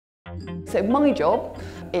So my job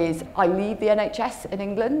is I lead the NHS in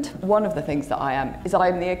England. One of the things that I am is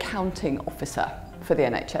I'm the accounting officer for the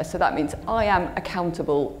NHS. So that means I am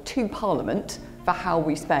accountable to Parliament for how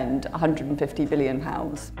we spend £150 billion.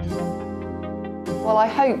 Well, I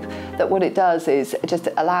hope that what it does is it just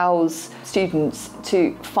allows students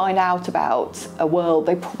to find out about a world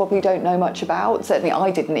they probably don't know much about. Certainly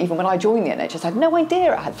I didn't, even when I joined the NHS, I had no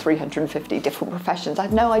idea it had 350 different professions. I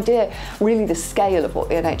had no idea really the scale of what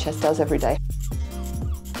the NHS does every day.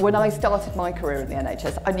 When I started my career in the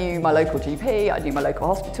NHS, I knew my local GP, I knew my local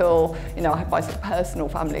hospital, you know, I had my sort of personal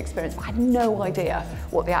family experience, but I had no idea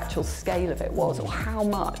what the actual scale of it was or how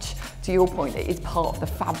much, to your point, it is part of the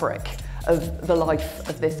fabric of the life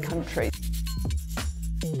of this country.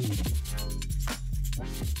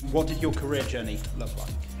 What did your career journey look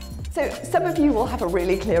like? So some of you will have a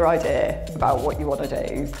really clear idea about what you want to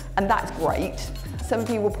do, and that's great. Some of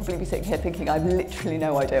you will probably be sitting here thinking, I've literally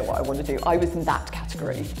no idea what I want to do. I was in that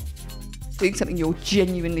category. Doing something you're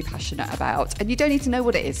genuinely passionate about, and you don't need to know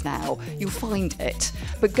what it is now, you'll find it.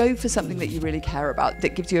 But go for something that you really care about,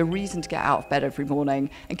 that gives you a reason to get out of bed every morning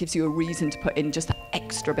and gives you a reason to put in just that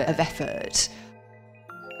extra bit of effort.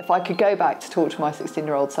 If I could go back to talk to my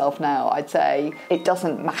 16-year-old self now, I'd say it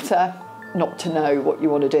doesn't matter not to know what you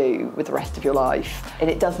want to do with the rest of your life. And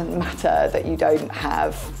it doesn't matter that you don't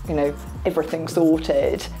have, you know, everything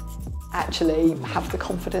sorted. Actually have the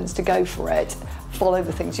confidence to go for it, follow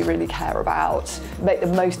the things you really care about, make the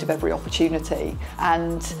most of every opportunity,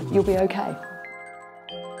 and you'll be okay.